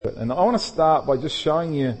And I want to start by just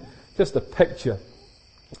showing you just a picture.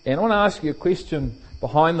 And I want to ask you a question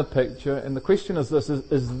behind the picture. And the question is this,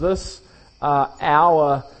 is this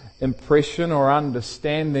our impression or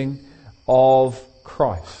understanding of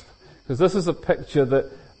Christ? Because this is a picture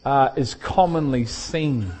that is commonly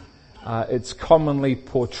seen. It's commonly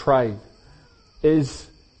portrayed. Is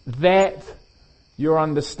that your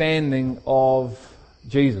understanding of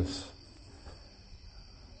Jesus?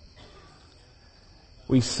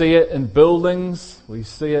 We see it in buildings. We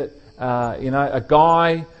see it, a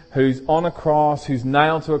guy who's on a cross, who's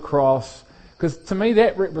nailed to a cross. Because to me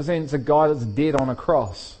that represents a guy that's dead on a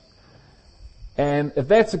cross. And if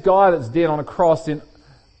that's a guy that's dead on a cross, then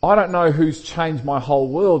I don't know who's changed my whole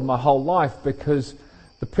world, my whole life, because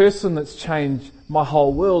the person that's changed my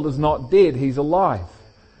whole world is not dead, he's alive.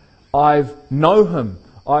 I know him.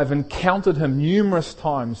 I've encountered him numerous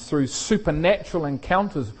times through supernatural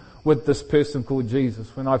encounters with this person called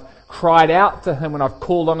Jesus. When I've cried out to him, when I've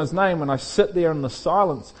called on his name, when I sit there in the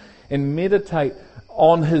silence and meditate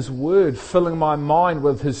on his word, filling my mind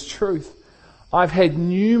with his truth. I've had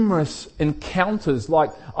numerous encounters,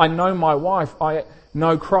 like I know my wife, I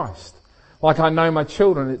know Christ. Like I know my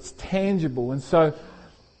children, it's tangible. And so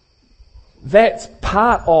that's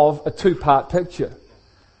part of a two-part picture.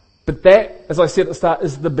 But that, as I said at the start,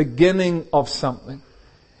 is the beginning of something.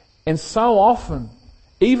 And so often,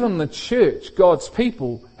 even the church, God's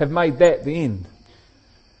people, have made that the end.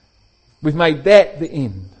 We've made that the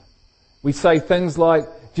end. We say things like,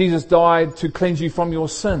 Jesus died to cleanse you from your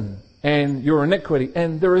sin and your iniquity.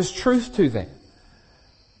 And there is truth to that.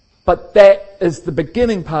 But that is the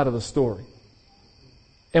beginning part of the story.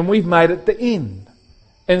 And we've made it the end.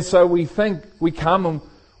 And so we think we come and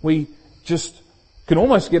we just can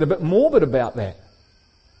almost get a bit morbid about that.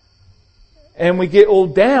 And we get all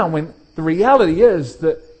down when the reality is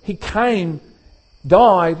that he came,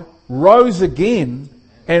 died, rose again,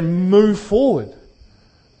 and moved forward.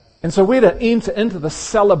 And so we're to enter into the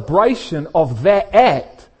celebration of that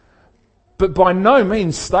act, but by no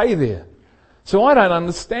means stay there. So I don't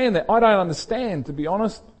understand that. I don't understand, to be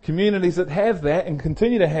honest, communities that have that and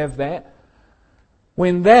continue to have that,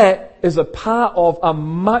 when that is a part of a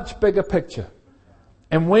much bigger picture.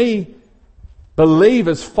 And we believe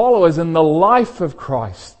as followers in the life of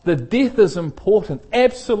Christ. The death is important.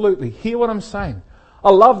 Absolutely. Hear what I'm saying. I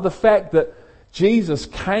love the fact that Jesus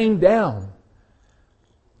came down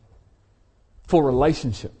for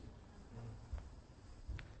relationship.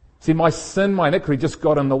 See, my sin, my iniquity just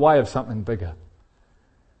got in the way of something bigger.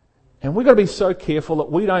 And we've got to be so careful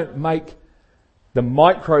that we don't make the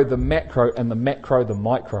micro the macro and the macro the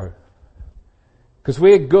micro. Because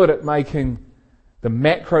we're good at making the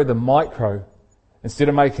macro the micro instead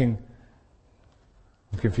of making...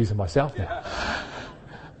 I'm confusing myself now.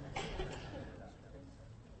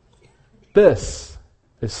 This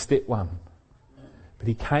is step one. But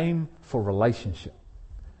he came for relationship.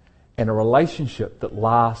 And a relationship that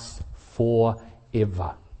lasts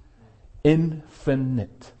forever.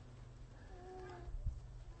 Infinite.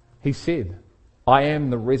 He said, I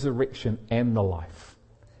am the resurrection and the life.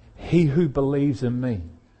 He who believes in me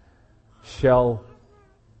shall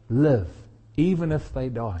live, even if they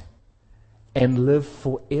die, and live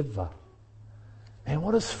forever. And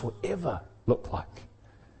what does forever look like?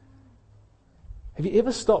 Have you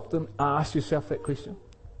ever stopped and asked yourself that question?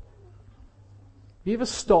 Have you ever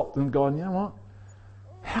stopped and gone, you know what?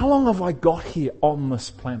 How long have I got here on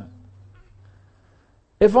this planet?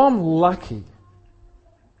 If I'm lucky,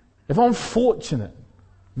 if I'm fortunate,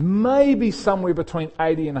 maybe somewhere between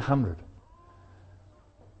 80 and 100.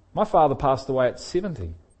 My father passed away at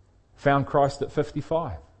 70, found Christ at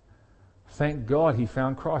 55. Thank God he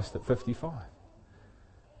found Christ at 55.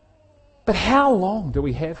 But how long do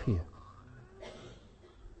we have here?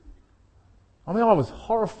 I mean, I was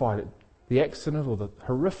horrified at the accident or the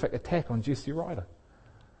horrific attack on Jesse Ryder.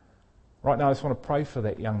 Right now I just want to pray for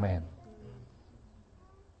that young man.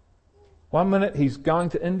 1 minute he's going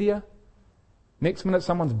to India, next minute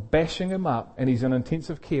someone's bashing him up and he's in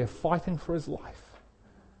intensive care fighting for his life.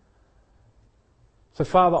 So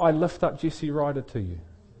Father, I lift up Jesse Ryder to you.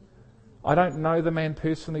 I don't know the man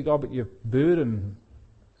personally, God, but you've burdened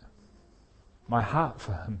my heart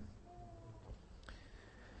for him.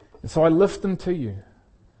 And so I lift him to you.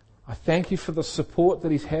 I thank you for the support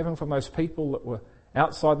that he's having from those people that were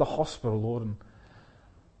outside the hospital, Lord. And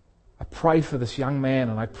I pray for this young man,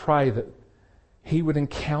 and I pray that he would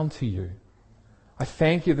encounter you. I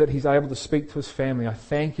thank you that he's able to speak to his family. I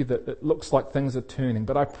thank you that it looks like things are turning.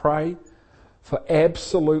 But I pray for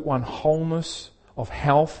absolute wholeness of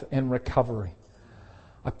health and recovery.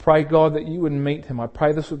 I pray, God, that you would meet him. I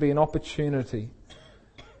pray this would be an opportunity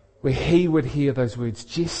where he would hear those words,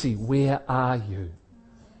 Jesse, where are you?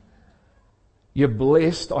 You're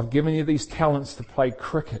blessed. I've given you these talents to play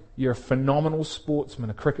cricket. You're a phenomenal sportsman,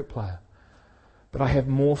 a cricket player. But I have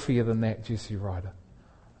more for you than that, Jesse Ryder.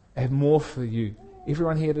 I have more for you.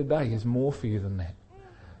 Everyone here today has more for you than that.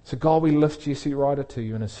 So God, we lift Jesse Ryder to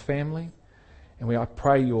you and his family. And I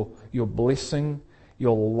pray your blessing,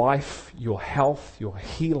 your life, your health, your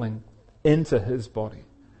healing into his body.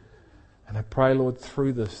 And I pray, Lord,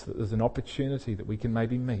 through this, that there's an opportunity that we can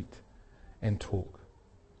maybe meet and talk.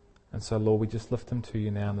 And so, Lord, we just lift him to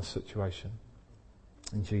you now in this situation.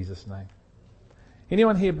 In Jesus' name.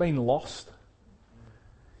 Anyone here been lost?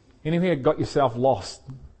 Anyone here got yourself lost?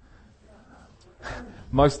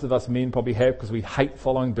 Most of us men probably have, because we hate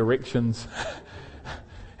following directions.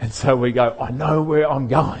 And so we go, I know where I'm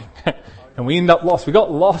going. And we end up lost. We got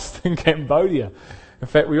lost in Cambodia. In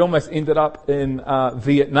fact, we almost ended up in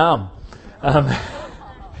Vietnam.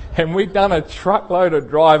 And we'd done a truckload of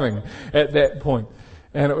driving at that point.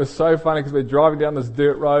 And it was so funny because we're driving down this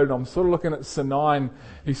dirt road and I'm sort of looking at Simnor, and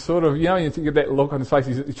he's sort of, you get that look on his face.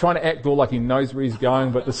 He's trying to act all like he knows where he's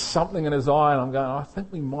going, but there's something in his eye, and I'm going, I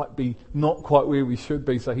think we might be not quite where we should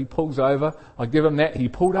be. So he pulls over. I give him that. He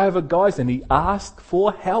pulled over, guys, and he asked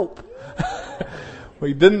for help.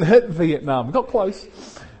 We didn't hit Vietnam. We got close.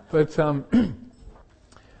 But I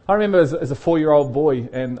remember as a 4-year-old boy,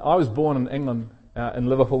 and I was born in England, in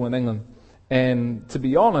Liverpool in England. And to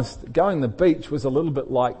be honest, going to the beach was a little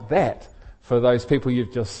bit like that for those people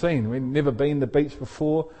you've just seen. We'd never been to the beach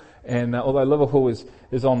before, and although Liverpool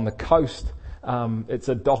is on the coast, it's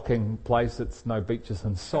a docking place. It's no beaches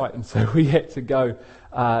in sight, and so we had to go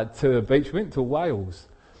to the beach. We went to Wales,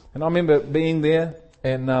 and I remember being there,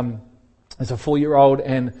 and as a 4-year-old,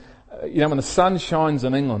 and when the sun shines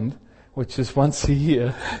in England, which is once a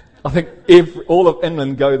year, I think all of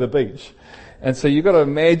England go to the beach. And so you've got to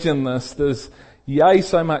imagine this. There's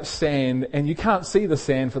so much sand, and you can't see the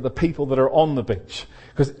sand for the people that are on the beach,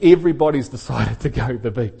 because everybody's decided to go to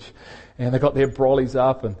the beach. And they've got their brollies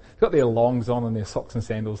up, and they've got their longs on and their socks and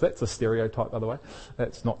sandals. That's a stereotype, by the way.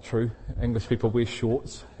 That's not true. English people wear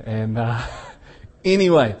shorts. And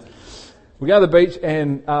anyway, we go to the beach,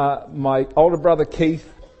 and my older brother Keith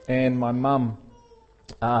and my mum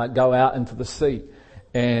go out into the sea.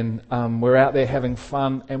 And we're out there having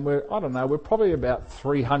fun, and we're probably about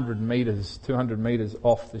 300 metres, 200 metres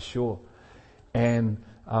off the shore. And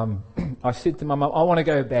I said to my mum, I want to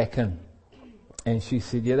go back in. And she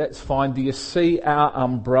said, yeah, that's fine. Do you see our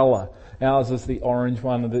umbrella? Ours is the orange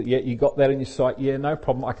one. Yeah, you got that in your sight? Yeah, no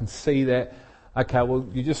problem. I can see that. Okay, well,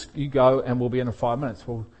 you go, and we'll be in 5 minutes.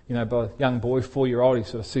 Well, by a young boy, 4-year-old, he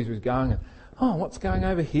sort of sees where he's going. And, what's going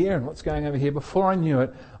over here? And what's going over here? Before I knew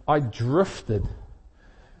it, I drifted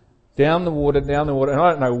down the water, and I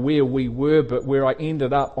don't know where we were, but where I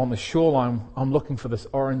ended up on the shoreline, I'm looking for this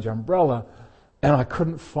orange umbrella, and I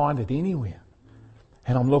couldn't find it anywhere.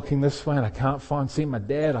 And I'm looking this way, and I can't see my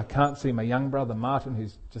dad, I can't see my young brother Martin,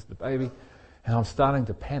 who's just a baby, and I'm starting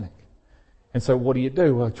to panic. And so what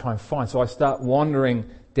do? Well, I try and find. So I start wandering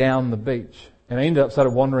down the beach, and I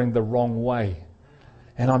started wandering the wrong way.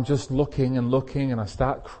 And I'm just looking, and I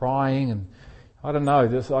start crying, and I don't know,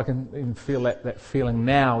 I can even feel that feeling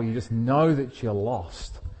now. You just know that you're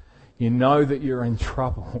lost. You know that you're in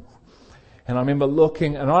trouble. And I remember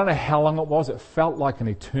looking, and I don't know how long it was. It felt like an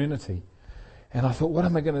eternity. And I thought, what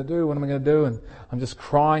am I going to do? What am I going to do? And I'm just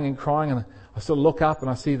crying, and I sort of look up, and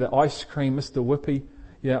I see the ice cream, Mr. Whippy,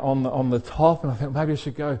 on the top. And I think maybe I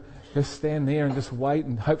should go just stand there and just wait,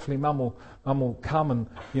 and hopefully Mum will come and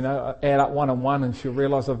add up 1 and 1, and she'll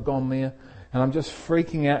realise I've gone there. And I'm just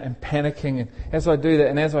freaking out and panicking. And as I do that,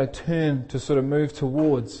 and as I turn to sort of move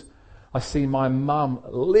towards, I see my mum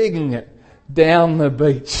legging it down the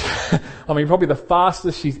beach. I mean, probably the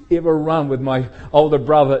fastest she's ever run, with my older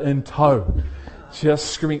brother in tow. Just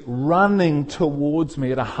screaming, running towards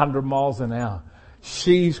me at 100 miles an hour.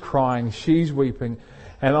 She's crying, she's weeping.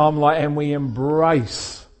 And I'm like, and we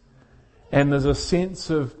embrace. And there's a sense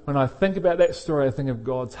of, when I think about that story, I think of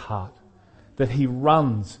God's heart. That He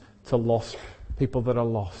runs to lost people that are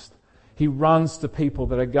lost. He runs to people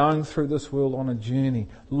that are going through this world on a journey,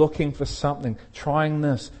 looking for something, trying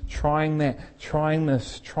this, trying that, trying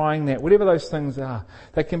this, trying that, whatever those things are.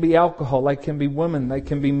 They can be alcohol, they can be women, they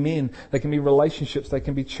can be men, they can be relationships, they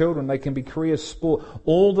can be children, they can be career, sport,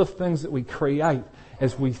 all the things that we create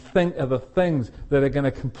as we think are the things that are going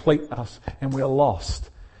to complete us, and we're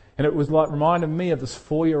lost. And it was like reminded me of this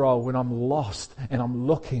 4-year-old when I'm lost and I'm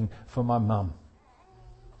looking for my mum.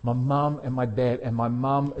 My mum and my dad, and my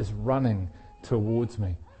mum is running towards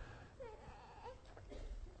me.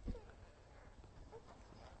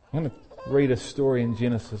 I'm going to read a story in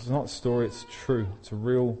Genesis. It's not a story, it's true. It's a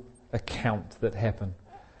real account that happened.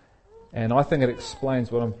 And I think it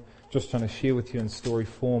explains what I'm just trying to share with you in story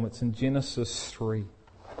form. It's in Genesis 3.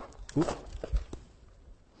 Oop.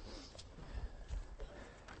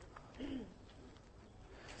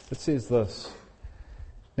 It says this.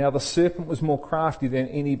 Now the serpent was more crafty than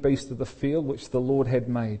any beast of the field which the Lord had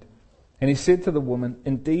made. And he said to the woman,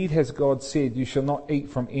 indeed has God said, you shall not eat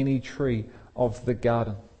from any tree of the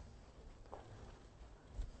garden.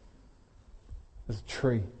 There's a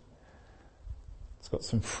tree. It's got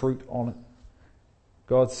some fruit on it.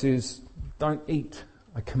 God says, don't eat.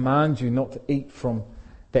 I command you not to eat from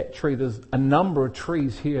that tree. There's a number of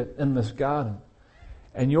trees here in this garden.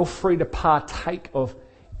 And you're free to partake of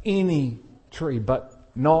any tree, but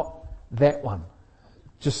not that one.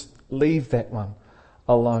 Just leave that one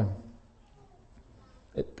alone.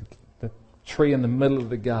 The tree in the middle of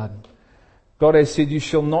the garden. God has said, you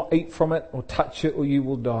shall not eat from it or touch it or you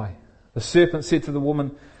will die. The serpent said to the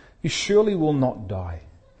woman, you surely will not die.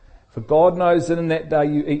 For God knows that in that day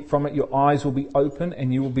you eat from it, your eyes will be open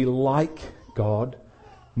and you will be like God,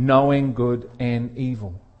 knowing good and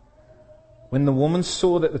evil. When the woman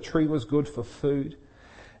saw that the tree was good for food,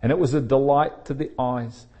 and it was a delight to the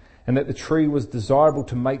eyes, and that the tree was desirable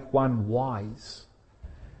to make one wise,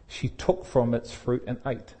 she took from its fruit and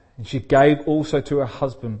ate. And she gave also to her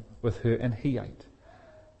husband with her, and he ate.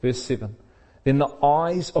 Verse 7. Then the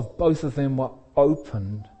eyes of both of them were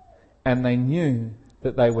opened, and they knew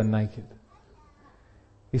that they were naked.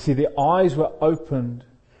 You see, their eyes were opened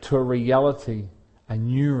to a reality, a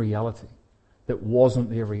new reality, that wasn't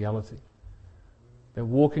their reality. They're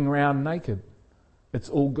walking around naked. It's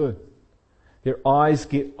all good. Their eyes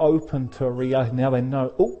get open to a reality. Now they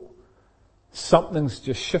know, oh, something's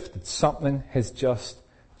just shifted. Something has just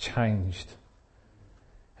changed.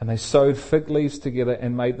 And they sewed fig leaves together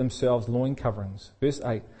and made themselves loin coverings. Verse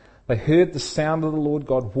 8. They heard the sound of the Lord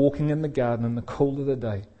God walking in the garden in the cool of the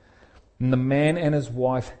day. And the man and his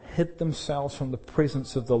wife hid themselves from the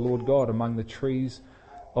presence of the Lord God among the trees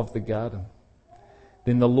of the garden.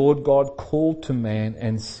 Then the Lord God called to man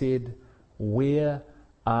and said, where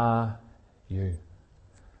are you?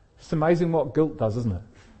 It's amazing what guilt does, isn't it?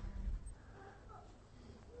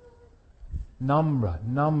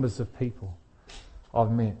 Numbers of people I've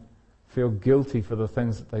met feel guilty for the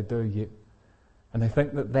things that they do, yet, and they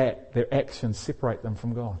think that their actions separate them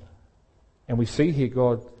from God. And we see here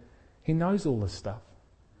God, He knows all this stuff,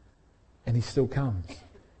 and He still comes,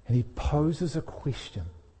 and He poses a question.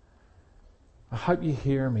 I hope you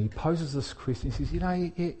hear me. He poses this question. He says,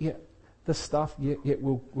 yeah, this stuff,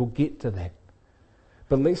 we'll get to that.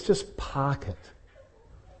 But let's just park it.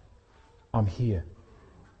 I'm here.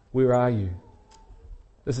 Where are you?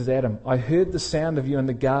 This is Adam. I heard the sound of you in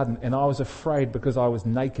the garden, and I was afraid because I was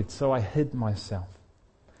naked, so I hid myself.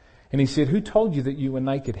 And he said, who told you that you were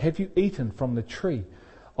naked? Have you eaten from the tree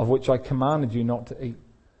of which I commanded you not to eat?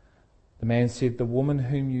 The man said, the woman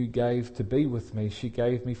whom you gave to be with me, she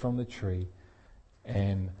gave me from the tree,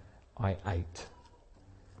 and I ate.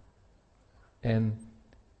 And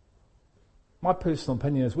my personal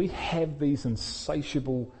opinion is we have these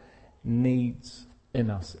insatiable needs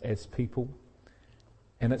in us as people.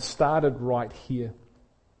 And it started right here.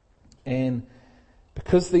 And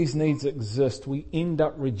because these needs exist, we end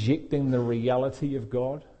up rejecting the reality of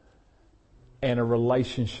God and a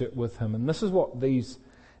relationship with Him. And this is what these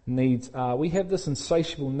needs are. We have this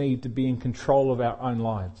insatiable need to be in control of our own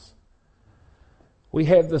lives. We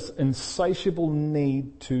have this insatiable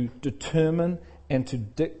need to determine and to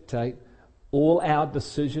dictate all our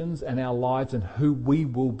decisions and our lives and who we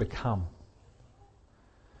will become.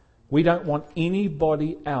 We don't want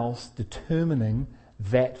anybody else determining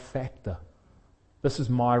that factor. This is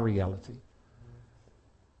my reality.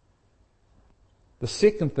 The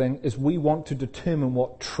second thing is we want to determine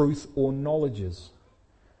what truth or knowledge is.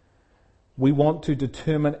 We want to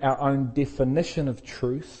determine our own definition of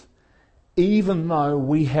truth, even though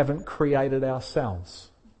we haven't created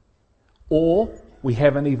ourselves. Or we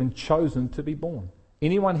haven't even chosen to be born.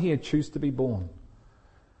 Anyone here choose to be born?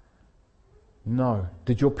 No.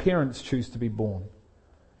 Did your parents choose to be born?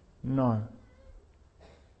 No.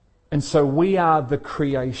 And so we are the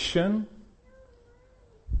creation.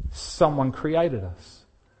 Someone created us.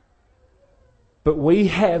 But we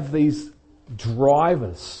have these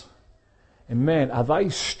drivers. And man, are they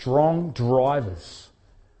strong drivers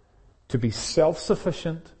to be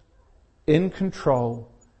self-sufficient, in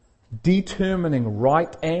control, determining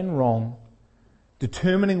right and wrong,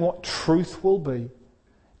 determining what truth will be.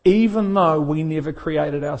 Even though we never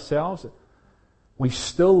created ourselves, we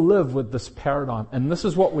still live with this paradigm. And this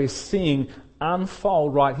is what we're seeing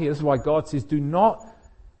unfold right here. This is why God says, do not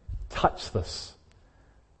touch this.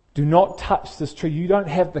 Do not touch this tree. You don't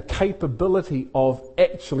have the capability of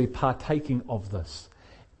actually partaking of this.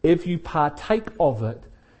 If you partake of it,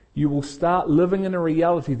 you will start living in a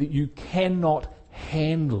reality that you cannot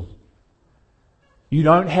handle. You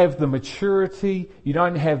don't have the maturity, you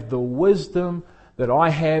don't have the wisdom that I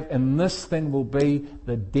have, and this thing will be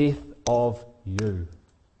the death of you.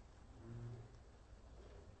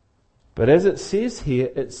 But as it says here,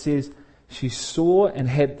 it says she saw and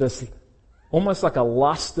had this almost like a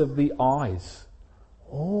lust of the eyes.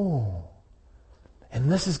 Oh,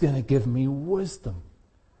 and this is going to give me wisdom.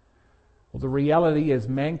 Well, the reality is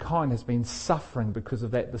mankind has been suffering because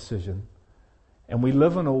of that decision. And we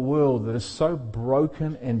live in a world that is so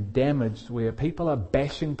broken and damaged where people are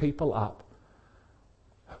bashing people up.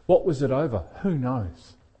 What was it over? Who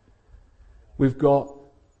knows? We've got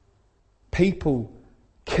people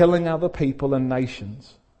killing other people and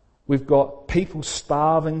nations. We've got people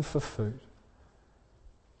starving for food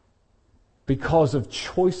because of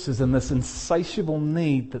choices and this insatiable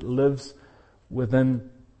need that lives within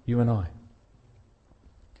you and I.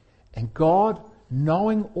 And God,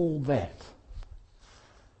 knowing all that,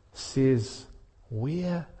 says,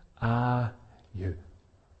 where are you?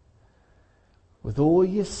 With all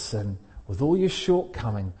your sin, with all your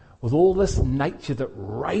shortcoming, with all this nature that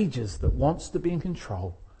rages, that wants to be in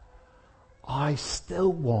control, I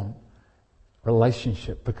still want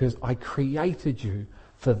relationship because I created you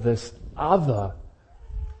for this other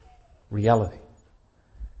reality.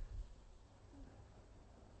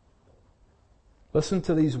 Listen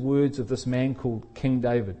to these words of this man called King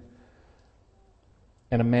David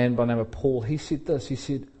and a man by the name of Paul. He said this, he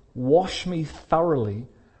said, wash me thoroughly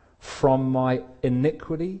from my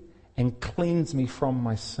iniquity and cleanse me from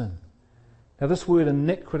my sin. Now this word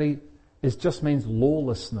iniquity just means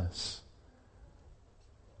lawlessness.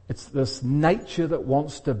 It's this nature that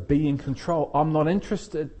wants to be in control. I'm not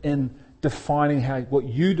interested in defining what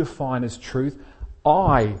you define as truth.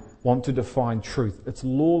 I want to define truth. It's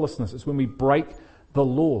lawlessness. It's when we break the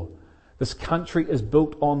law. This country is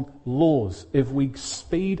built on laws. If we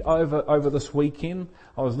speed over this weekend,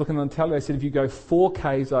 I was looking on the telly, I said if you go 4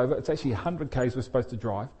 Ks over, it's actually 100 Ks we're supposed to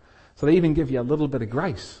drive. So they even give you a little bit of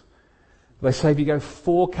grace. They say if you go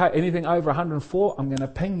 4K, anything over 104, I'm going to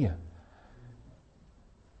ping you.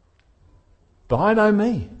 But I know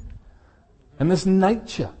me. And this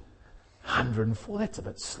nature, 104, that's a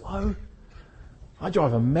bit slow. I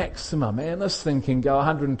drive a Maxima, man. This thing can go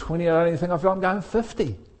 120. I don't even think I feel I'm going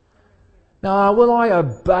 50. Now, will I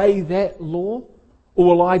obey that law? Or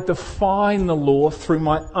will I define the law through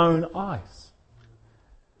my own eyes?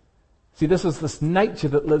 See, this is this nature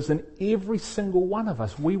that lives in every single one of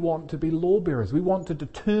us. We want to be law bearers. We want to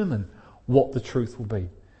determine what the truth will be.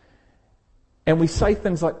 And we say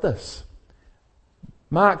things like this.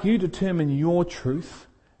 Mark, you determine your truth,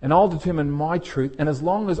 and I'll determine my truth, and as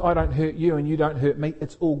long as I don't hurt you and you don't hurt me,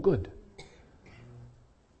 it's all good.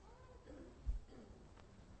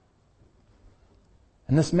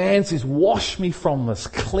 And this man says, wash me from this,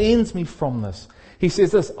 cleanse me from this. He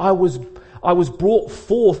says this, I was brought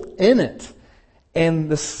forth in it, and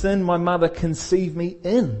the sin my mother conceived me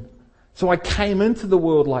in. So I came into the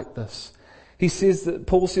world like this. He says that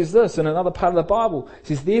Paul says this in another part of the Bible.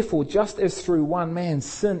 He says, therefore, just as through one man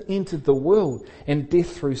sin entered the world, and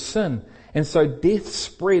death through sin, and so death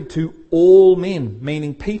spread to all men,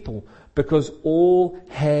 meaning people, because all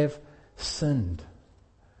have sinned.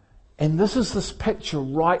 And this is this picture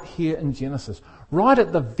right here in Genesis, right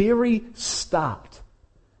at the very start.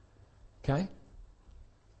 Okay?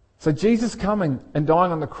 So Jesus coming and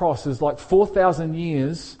dying on the cross is like 4,000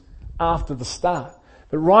 years after the start.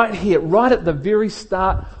 But right here, right at the very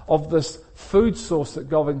start of this food source that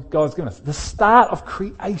God's given us, the start of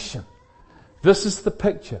creation, this is the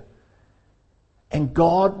picture. And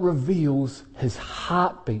God reveals His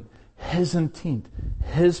heartbeat, His intent,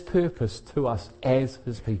 His purpose to us as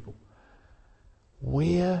His people.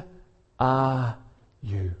 Where are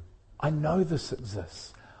you? I know this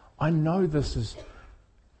exists. I know this is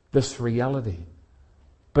this reality.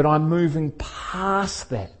 But I'm moving past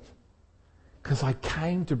that because I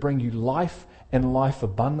came to bring you life and life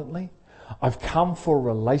abundantly. I've come for a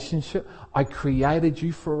relationship. I created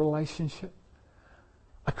you for a relationship.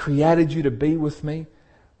 I created you to be with me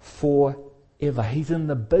forever. He's in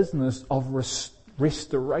the business of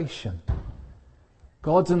restoration.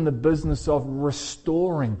 God's in the business of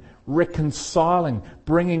restoring, reconciling,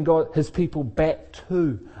 bringing His people back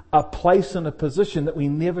to a place and a position that we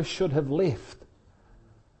never should have left.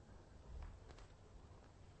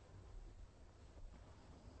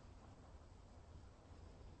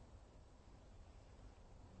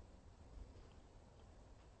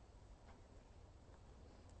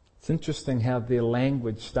 It's interesting how their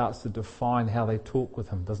language starts to define how they talk with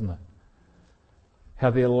him, doesn't it?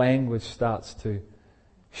 How their language starts to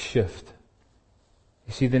shift.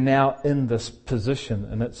 You see, they're now in this position,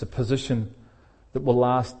 and it's a position that will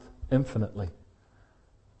last infinitely.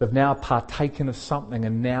 They've now partaken of something,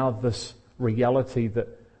 and now this reality that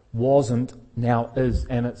wasn't now is,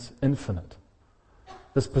 and it's infinite.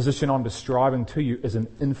 This position I'm describing to you is an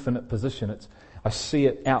infinite position. I see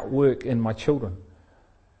it at work in my children.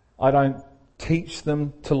 I don't teach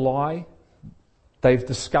them to lie. They've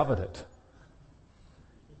discovered it.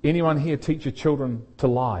 Anyone here teach your children to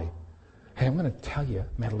lie? Hey, I'm going to tell you,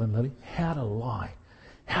 Madeline Lilly, how to lie,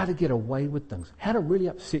 how to get away with things, how to really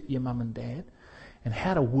upset your mum and dad, and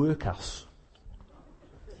how to work us.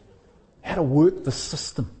 How to work the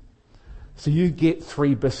system. So you get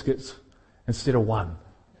 3 biscuits instead of 1.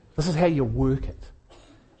 This is how you work it.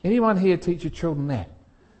 Anyone here teach your children that?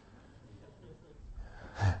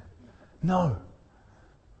 No.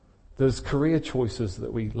 There's career choices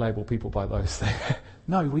that we label people by those things.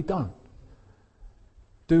 No, we don't.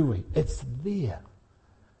 Do we? It's there.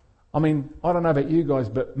 I mean, I don't know about you guys,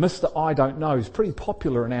 but Mr. I Don't Know is pretty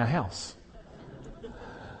popular in our house.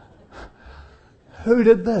 Who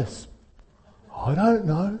did this? I don't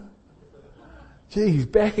know. Gee, he's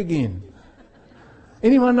back again.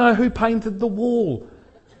 Anyone know who painted the wall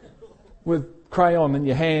with crayon in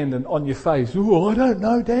your hand and on your face? Oh, I don't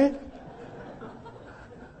know, Dad.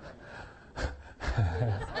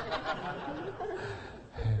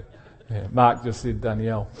 Yeah, Mark just said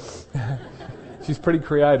Danielle. She's pretty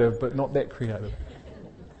creative, but not that creative.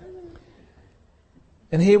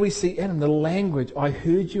 And here we see Adam, the language. I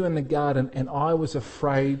heard you in the garden and I was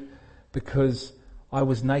afraid because I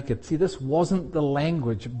was naked. See, this wasn't the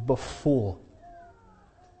language before.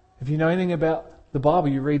 If you know anything about the Bible,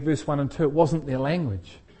 you read verse 1 and 2, it wasn't their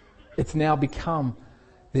language. It's now become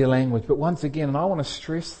their language. But once again, and I want to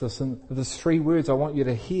stress this, and there's 3 words I want you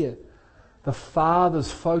to hear. The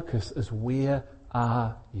Father's focus is, where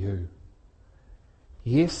are you?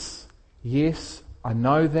 Yes, I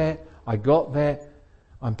know that, I got that,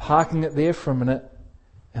 I'm parking it there for a minute,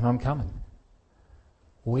 and I'm coming.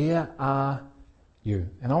 Where are you?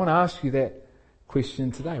 And I want to ask you that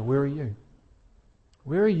question today. Where are you?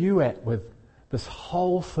 Where are you at with this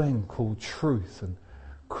whole thing called truth and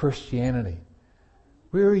Christianity?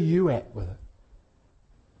 Where are you at with it?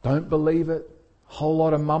 Don't believe it? Whole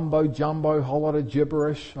lot of mumbo jumbo, whole lot of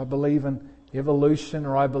gibberish. I believe in evolution,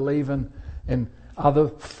 or I believe in other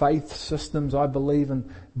faith systems. I believe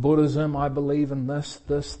in Buddhism. I believe in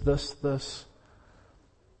this.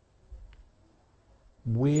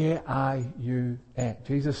 Where are you at?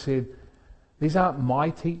 Jesus said, these aren't my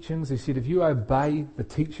teachings. He said, if you obey the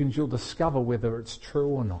teachings, you'll discover whether it's true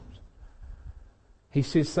or not. He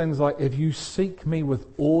says things like, if you seek me with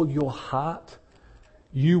all your heart,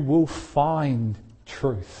 you will find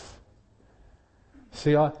truth.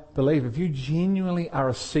 See, I believe if you genuinely are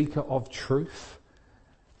a seeker of truth,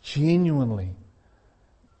 genuinely,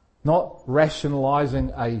 not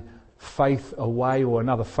rationalizing a faith away or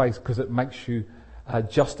another faith because it makes you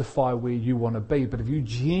justify where you want to be, but if you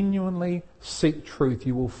genuinely seek truth,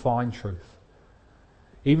 you will find truth.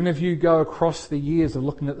 Even if you go across the years of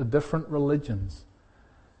looking at the different religions,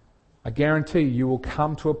 I guarantee you will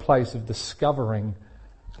come to a place of discovering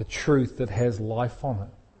the truth that has life on it,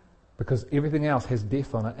 because everything else has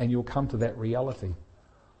death on it, and you'll come to that reality. It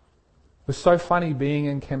was so funny being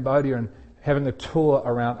in Cambodia and having a tour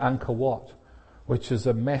around Angkor Wat, which is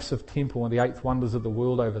a massive temple, one of the 8 wonders of the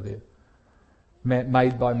world over there,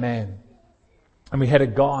 made by man. And we had a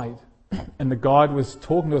guide, and the guide was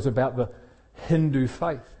talking to us about the Hindu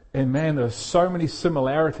faith. And man, there are so many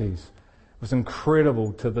similarities. It was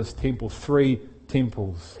incredible to this temple. 3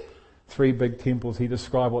 temples. 3 big temples. He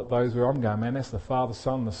described what those were. I'm going, man, that's the Father,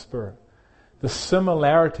 Son, and the Spirit. The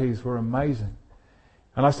similarities were amazing.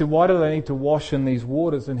 And I said, why do they need to wash in these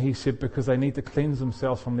waters? And he said, because they need to cleanse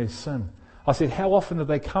themselves from their sin. I said, how often do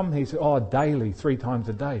they come? He said, daily, 3 times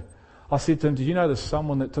a day. I said to him, did you know there's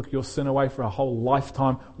someone that took your sin away for a whole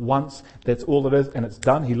lifetime once? That's all it is, and it's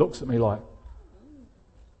done. He looks at me like,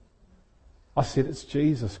 I said, it's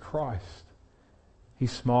Jesus Christ. He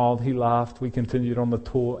smiled, he laughed, we continued on the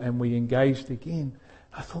tour, and we engaged again.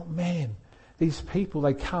 I thought, man, these people,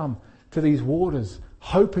 they come to these waters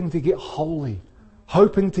hoping to get holy,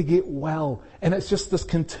 hoping to get well, and it's just this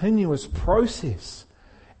continuous process.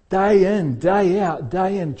 Day in, day out,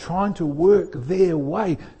 day in, trying to work their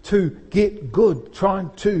way to get good, trying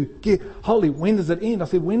to get holy. When does it end? I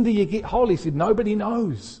said, when do you get holy? He said, nobody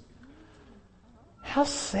knows. How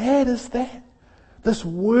sad is that? This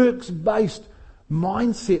works-based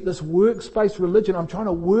mindset, this works-based religion. I'm trying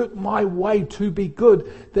to work my way to be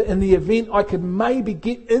good, that in the event I could maybe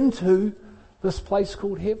get into this place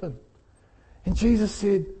called heaven. And Jesus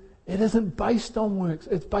said, it isn't based on works,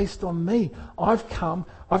 it's based on me. I've come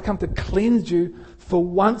to cleanse you for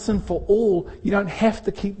once and for all. You don't have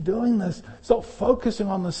to keep doing this. Stop focusing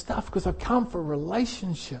on this stuff, because I've come for a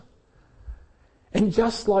relationship. And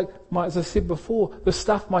just like, as I said before, the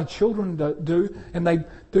stuff my children do, and they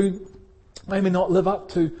do maybe not live up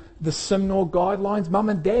to the Simnor guidelines, Mum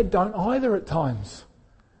and Dad don't either at times.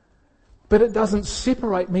 But it doesn't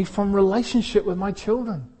separate me from relationship with my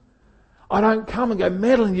children. I don't come and go,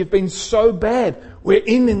 Madeline, you've been so bad. We're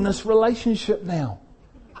ending this relationship now.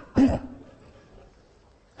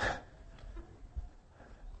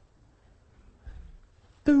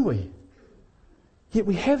 Do we? Yet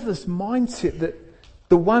we have this mindset that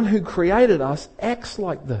the one who created us acts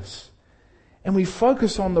like this. And we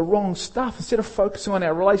focus on the wrong stuff instead of focusing on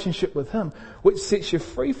our relationship with Him, which sets you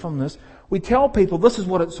free from this. We tell people this is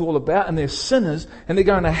what it's all about, and they're sinners and they're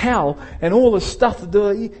going to hell and all this stuff to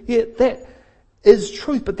do. Yeah, that is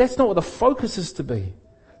truth, but that's not what the focus is to be.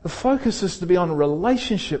 The focus is to be on a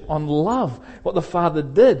relationship, on love, what the Father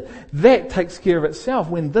did. That takes care of itself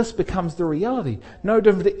when this becomes the reality. No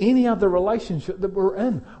different to any other relationship that we're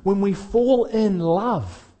in. When we fall in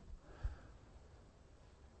love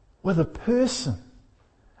with a person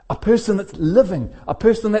that's living, a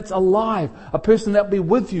person that's alive, a person that'll be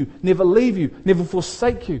with you, never leave you, never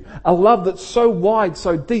forsake you. A love that's so wide,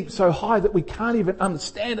 so deep, so high that we can't even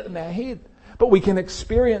understand it in our head. But we can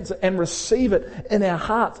experience it and receive it in our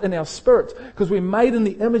hearts, in our spirits, because we're made in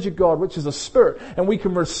the image of God, which is a spirit, and we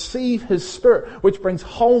can receive His Spirit, which brings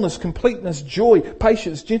wholeness, completeness, joy,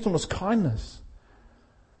 patience, gentleness, kindness.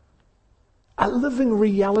 A living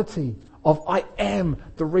reality of I am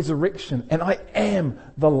the resurrection and I am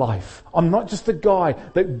the life. I'm not just a guy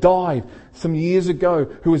that died some years ago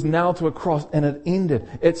who was nailed to a cross and it ended.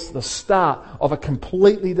 It's the start of a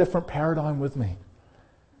completely different paradigm with me.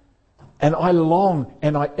 And I long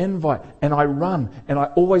and I invite and I run and I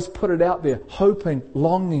always put it out there, hoping,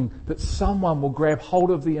 longing that someone will grab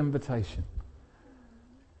hold of the invitation.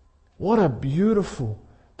 What a beautiful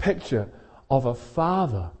picture of a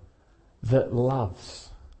Father that loves.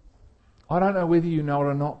 I don't know whether you know it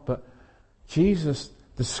or not, but Jesus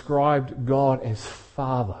described God as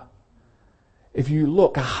Father. If you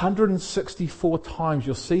look 164 times,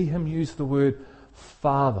 you'll see Him use the word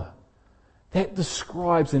Father. That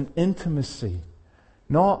describes an intimacy,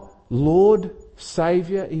 not Lord,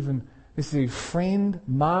 Saviour, even necessarily friend,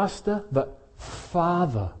 master, but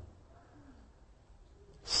Father.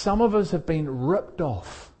 Some of us have been ripped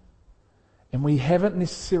off, and we haven't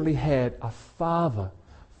necessarily had a father,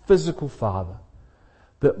 physical father,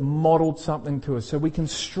 that modeled something to us. So we can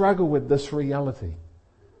struggle with this reality.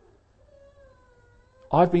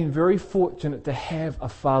 I've been very fortunate to have a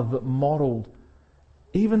father that modeled,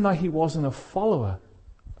 even though he wasn't a follower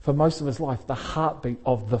for most of his life, the heartbeat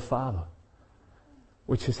of the Father,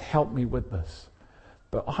 which has helped me with this.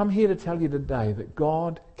 But I'm here to tell you today that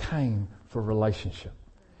God came for relationship.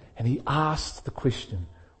 And He asked the question,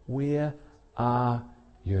 where are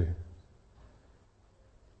you?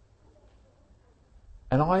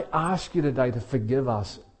 And I ask you today to forgive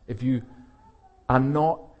us if you are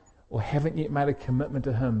not or haven't yet made a commitment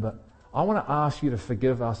to Him. But I want to ask you to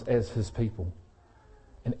forgive us as His people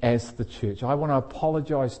and as the church. I want to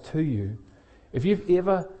apologize to you if you've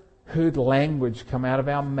ever heard language come out of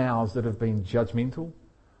our mouths that have been judgmental,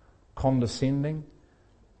 condescending,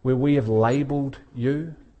 where we have labelled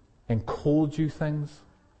you and called you things.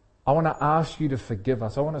 I want to ask you to forgive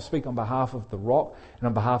us. I want to speak on behalf of the Rock and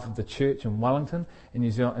on behalf of the church in Wellington and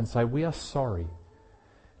New Zealand and say we are sorry,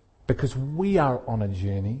 because we are on a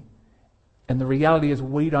journey, and the reality is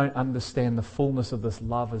we don't understand the fullness of this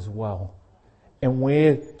love as well. And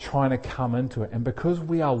we're trying to come into it. And because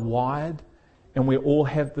we are wired and we all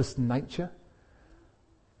have this nature,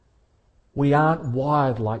 we aren't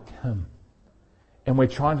wired like Him. And we're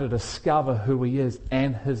trying to discover who He is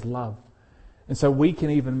and His love. And so we can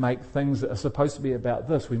even make things that are supposed to be about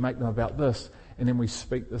this, we make them about this, and then we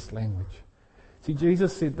speak this language. See,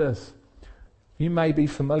 Jesus said this. You may be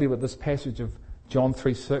familiar with this passage of John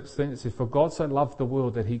 3:16. It says, "For God so loved the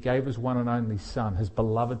world that He gave His one and only Son, His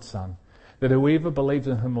beloved Son, that whoever believes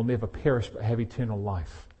in Him will never perish but have eternal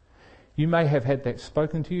life." You may have had that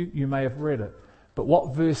spoken to you, you may have read it. But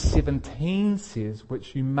what verse 17 says,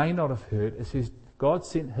 which you may not have heard, it says, God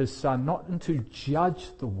sent His Son not to judge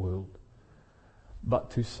the world,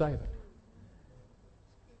 but to save it.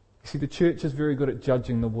 You see, the church is very good at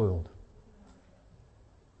judging the world.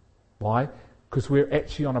 Why? Because we're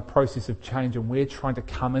actually on a process of change and we're trying to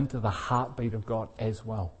come into the heartbeat of God as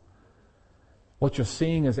well. What you're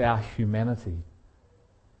seeing is our humanity.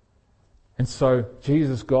 And so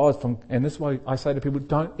Jesus, God, and this is why I say to people,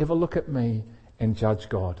 don't ever look at me and judge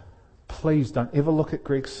God. Please don't ever look at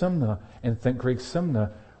Greg Simnor and think Greg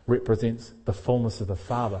Simnor represents the fullness of the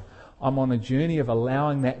Father. I'm on a journey of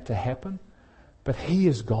allowing that to happen, but He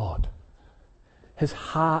is God. His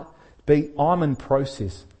heartbeat, I'm in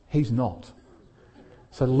process. He's not.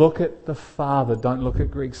 So look at the Father, don't look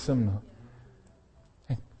at Greg Simnor.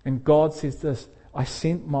 And God says this, I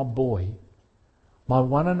sent my boy, my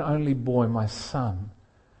one and only boy, my son,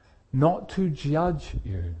 not to judge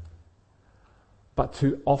you, but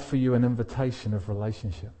to offer you an invitation of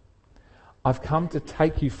relationship. I've come to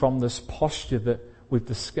take you from this posture that we've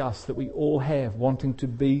discussed, that we all have, wanting to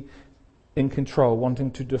be in control,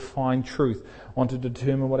 wanting to define truth, wanting to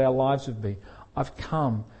determine what our lives would be. I've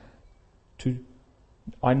come to,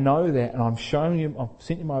 I know that, and I've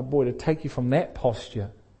sent you my boy to take you from that posture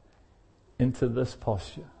into this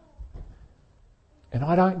posture. And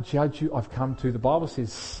I don't judge you. I've come to, the Bible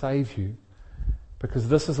says, save you, because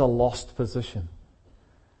this is a lost position.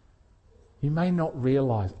 You may not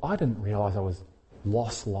realize, I didn't realize I was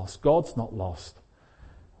lost. God's not lost.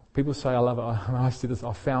 People say, I love it. And I said this,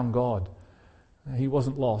 I found God. He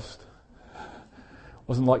wasn't lost. It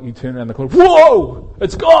wasn't like you turn around the corner, whoa,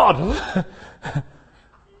 it's God.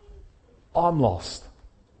 I'm lost.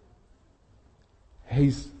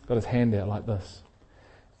 He's got his hand out like this.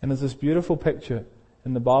 And there's this beautiful picture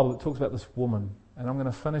in the Bible that talks about this woman. And I'm going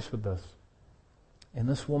to finish with this. And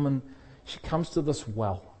this woman, she comes to this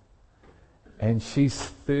well. And she's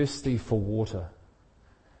thirsty for water.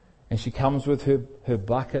 And she comes with her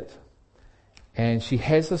bucket. And she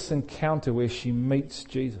has this encounter where she meets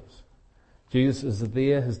Jesus. Jesus is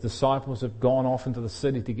there. His disciples have gone off into the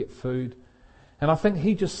city to get food. And I think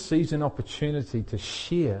he just sees an opportunity to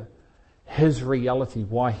share his reality,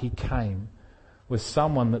 why he came, with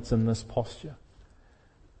someone that's in this posture.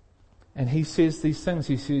 And he says these things.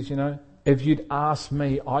 He says, if you'd ask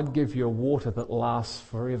me, I'd give you a water that lasts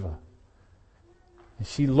forever. And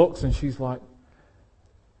she looks and she's like,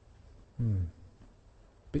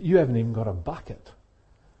 but you haven't even got a bucket.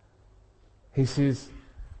 He says,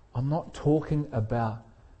 I'm not talking about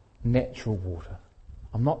natural water.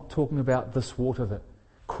 I'm not talking about this water that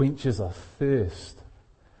quenches a thirst.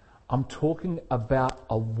 I'm talking about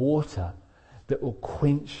a water that will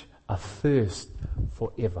quench a thirst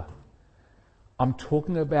forever. I'm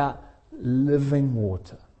talking about living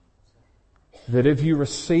water. That if you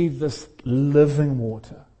receive this living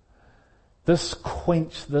water, this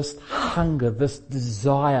quench, this hunger, this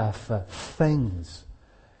desire for things,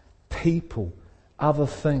 people, other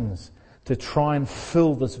things, to try and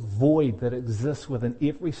fill this void that exists within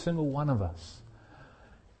every single one of us,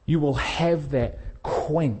 you will have that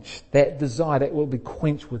quenched, that desire, that will be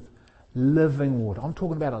quenched with living water. I'm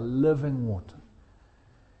talking about a living water.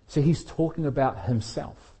 So he's talking about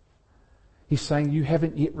himself. He's saying, you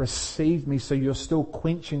haven't yet received me, so you're still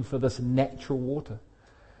quenching for this natural water.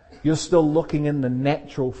 You're still looking in the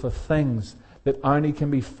natural for things that only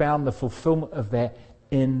can be found, the fulfillment of that,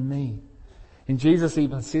 in me. And Jesus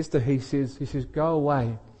even says to her, he says, go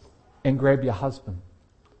away and grab your husband.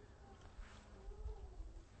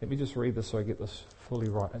 Let me just read this so I get this fully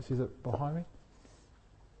right. Is it behind me?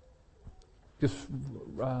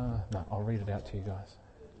 No, I'll read it out to you guys.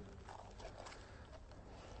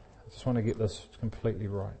 I just want to get this completely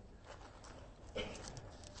right.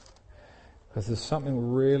 Because there's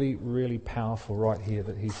something really, really powerful right here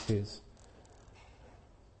that he says.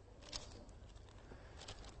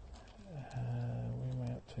 Where am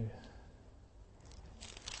I up to?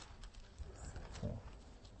 Oh,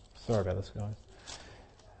 sorry about this, guys.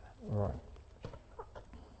 All right.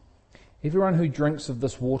 Everyone who drinks of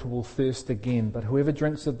this water will thirst again, but whoever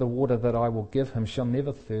drinks of the water that I will give him shall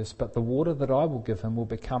never thirst, but the water that I will give him will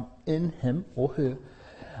become in him or her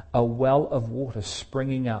a well of water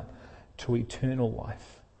springing up to eternal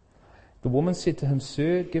life. The woman said to him,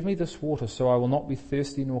 Sir, give me this water so I will not be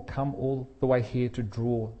thirsty nor come all the way here to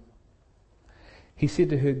draw. He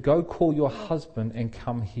said to her, Go call your husband and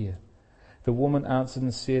come here. The woman answered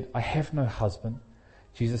and said, I have no husband.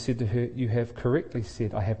 Jesus said to her, You have correctly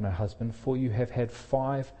said, I have no husband, for you have had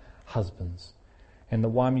 5 husbands, and the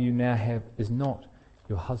one you now have is not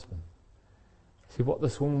your husband. See, what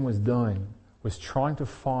this woman was doing was trying to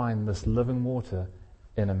find this living water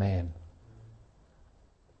in a man.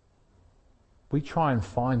 We try and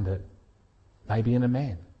find it maybe in a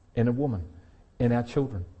man, in a woman, in our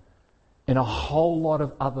children, in a whole lot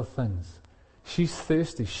of other things. She's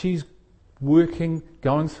thirsty. She's working,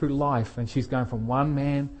 going through life, and she's going from one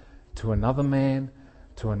man to another man,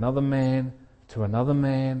 to another man, to another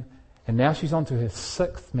man, and now she's on to her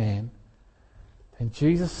sixth man. And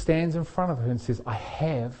Jesus stands in front of her and says, I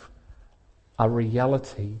have a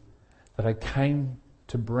reality that I came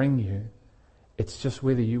to bring you. It's just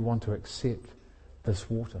whether you want to accept this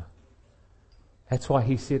water. That's why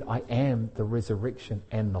he said, I am the resurrection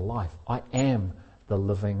and the life. I am the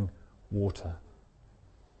living water.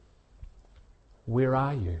 Where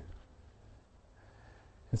are you?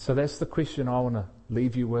 And so that's the question I want to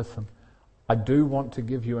leave you with. And I do want to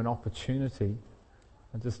give you an opportunity.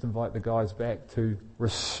 I just invite the guys back to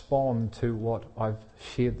respond to what I've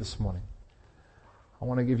shared this morning. I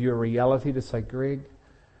want to give you a reality to say, Greg,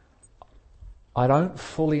 I don't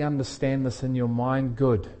fully understand this in your mind.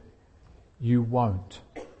 Good. You won't.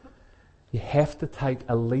 You have to take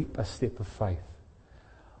a leap, a step of faith.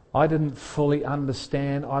 I didn't fully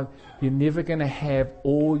understand. You're never going to have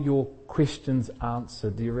all your questions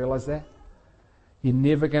answered. Do you realize that? You're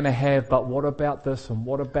never going to have, but what about this and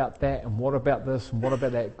what about that and what about this and what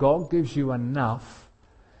about that? God gives you enough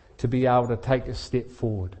to be able to take a step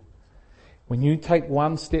forward. When you take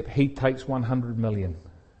one step, he takes 100 million.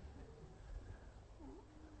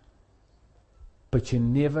 But you're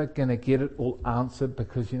never going to get it all answered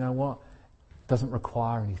because you know what? It doesn't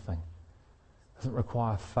require anything. It doesn't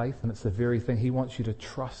require faith, and it's the very thing he wants you to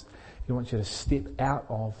trust. He wants you to step out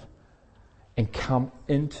of and come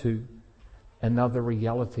into another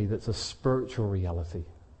reality that's a spiritual reality.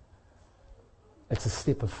 It's a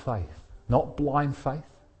step of faith, not blind faith.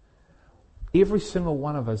 Every single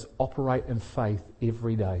one of us operate in faith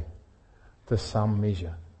every day to some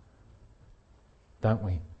measure. Don't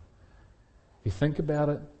we? If you think about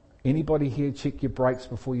it, anybody here check your brakes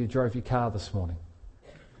before you drove your car this morning?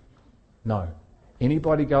 No.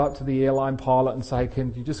 Anybody go up to the airline pilot and say,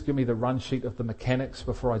 can you just give me the run sheet of the mechanics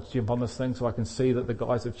before I jump on this thing so I can see that the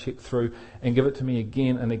guys have checked through, and give it to me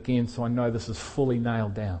again and again so I know this is fully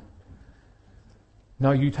nailed down?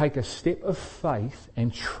 No, you take a step of faith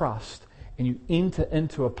and trust and you enter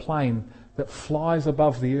into a plane that flies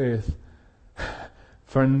above the earth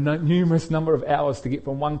for a numerous number of hours to get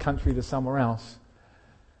from one country to somewhere else.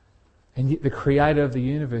 And yet the creator of the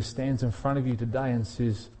universe stands in front of you today and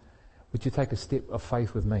says, would you take a step of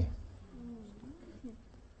faith with me?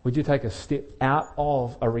 Would you take a step out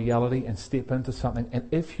of a reality and step into something?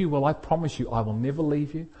 And if you will, I promise you, I will never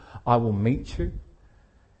leave you. I will meet you.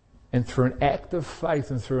 And through an act of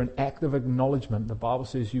faith and through an act of acknowledgement, the Bible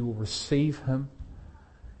says you will receive him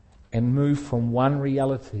and move from one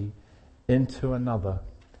reality into another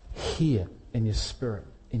here in your spirit,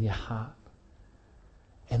 in your heart.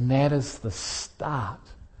 And that is the start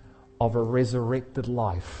of a resurrected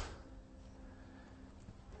life.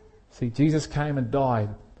 See, Jesus came and died,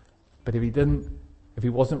 but if he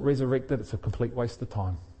wasn't resurrected, it's a complete waste of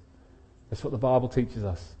time. That's what the Bible teaches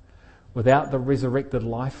us. Without the resurrected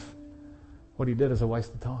life, what he did is a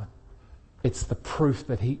waste of time. It's the proof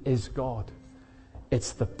that he is God.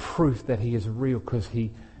 It's the proof that he is real because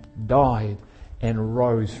he died and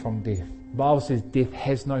rose from death. The Bible says death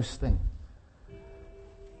has no sting.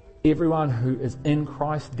 Everyone who is in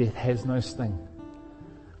Christ, death has no sting.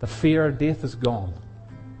 The fear of death is gone.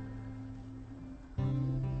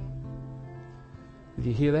 Did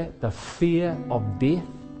you hear that? The fear of death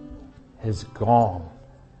is gone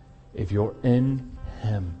if you're in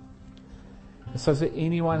him. And so is there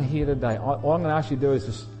anyone here today? All I'm going to ask you to do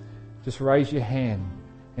is just raise your hand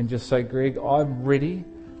and just say, Greg, I'm ready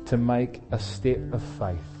to make a step of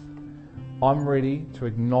faith. I'm ready to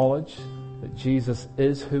acknowledge that Jesus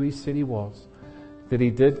is who he said he was, that he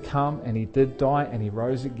did come and he did die and he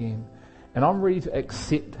rose again. And I'm ready to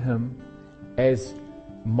accept him as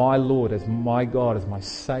my Lord, as my God, as my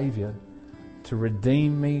Savior, to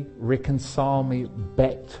redeem me, reconcile me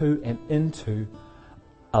back to and into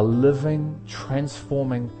a living,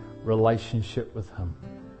 transforming relationship with him.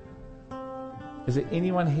 Is there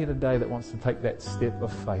anyone here today that wants to take that step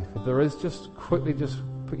of faith? If there is, just quickly just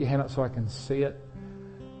put your hand up so I can see it.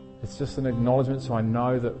 It's just an acknowledgement so I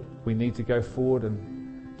know that we need to go forward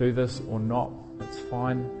and do this or not. It's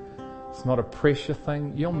fine. It's not a pressure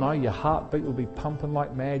thing. You'll know your heartbeat will be pumping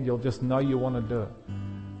like mad. You'll just know you want to do it.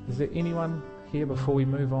 Is there anyone here before we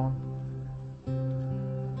move on?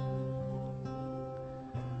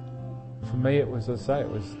 For me, it was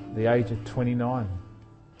the age of 29.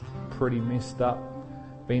 Pretty messed up.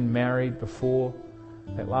 Been married before.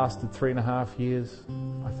 That lasted 3.5 years.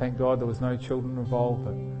 I thank God there was no children involved,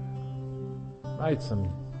 but made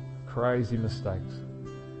some crazy mistakes.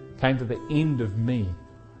 Came to the end of me.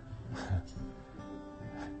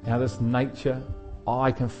 Now this nature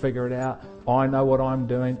I can figure it out. I know what I'm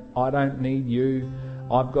doing. I don't need you.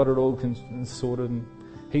 I've got it all sorted. And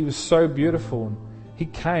he was so beautiful. And he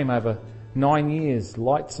came over 9 years,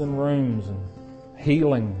 lights in rooms and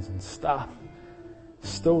healings and stuff.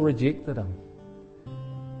 Still rejected him.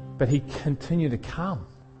 But he continued to come.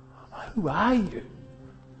 Who are you?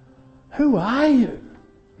 Who are you?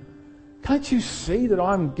 Can't you see that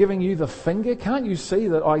I'm giving you the finger? Can't you see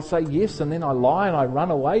that I say yes and then I lie and I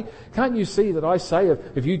run away? Can't you see that I say,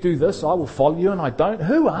 if you do this, I will follow you, and I don't?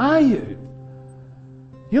 Who are you?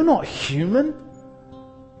 You're not human.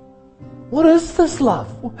 What is this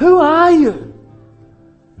love? Who are you?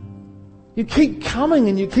 You keep coming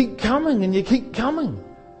and you keep coming and you keep coming.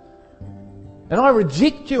 And I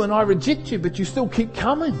reject you and I reject you, but you still keep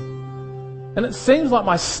coming. And it seems like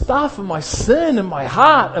my stuff and my sin and my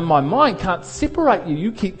heart and my mind can't separate you.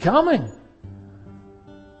 You keep coming.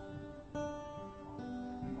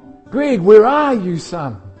 Greg, where are you,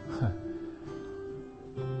 son?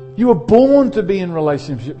 You were born to be in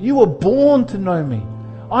relationship. You were born to know me.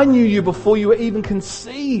 I knew you before you were even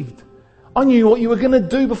conceived. I knew what you were going to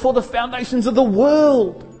do before the foundations of the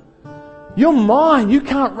world. You're mine. You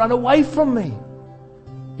can't run away from me.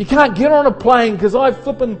 You can't get on a plane because I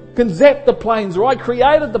flippin' can zap the planes, or I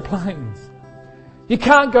created the planes. You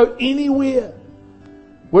can't go anywhere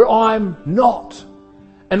where I'm not.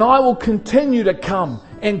 And I will continue to come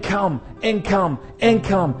and come and come and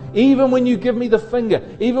come. Even when you give me the finger,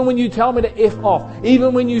 even when you tell me to F off,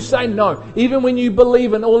 even when you say no, even when you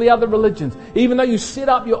believe in all the other religions, even though you set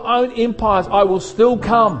up your own empires, I will still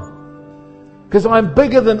come. Because I'm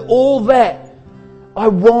bigger than all that. I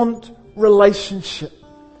want relationship.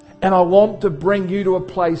 And I want to bring you to a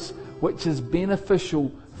place which is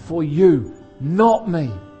beneficial for you. Not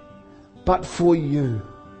me, but for you.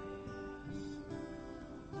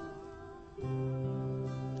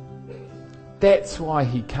 That's why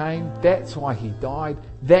he came. That's why he died.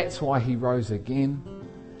 That's why he rose again.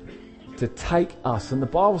 To take us. And the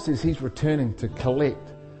Bible says he's returning to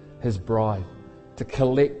collect his bride. To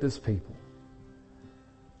collect his people.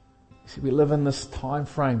 See, we live in this time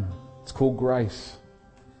frame. It's called grace.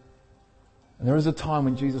 And there is a time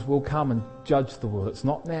when Jesus will come and judge the world. It's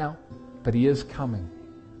not now, but he is coming.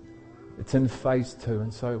 It's in phase 2.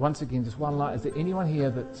 And so once again, just one light. Is there anyone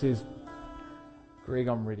here that says, Greg,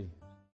 I'm ready?